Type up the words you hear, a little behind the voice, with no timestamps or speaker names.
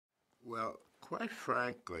Well, quite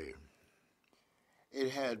frankly, it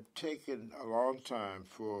had taken a long time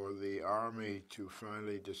for the Army to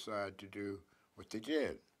finally decide to do what they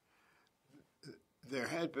did. There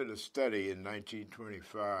had been a study in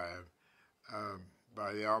 1925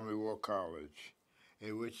 by the Army War College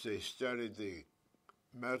in which they studied the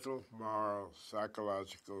mental, moral,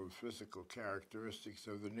 psychological, and physical characteristics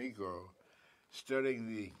of the Negro,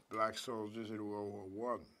 studying the black soldiers in World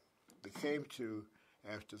War I. They came to,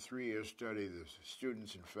 after 3 years study, the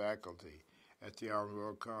students and faculty at the Army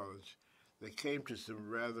War College, they came to some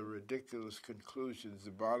rather ridiculous conclusions, the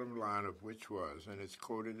bottom line of which was, and it's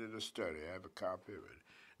quoted in a study, I have a copy of it,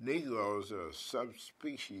 Negroes are a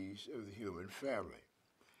subspecies of the human family.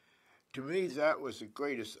 To me, that was the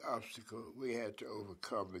greatest obstacle we had to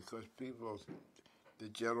overcome because people, the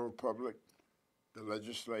general public, the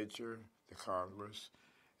legislature, the Congress,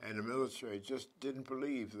 and the military just didn't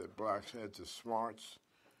believe that blacks had the smarts,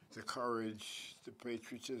 the courage, the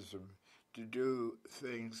patriotism to do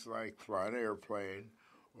things like fly an airplane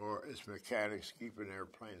or as mechanics keeping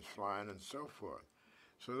airplanes flying and so forth.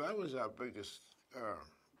 So that was our biggest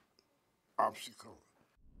obstacle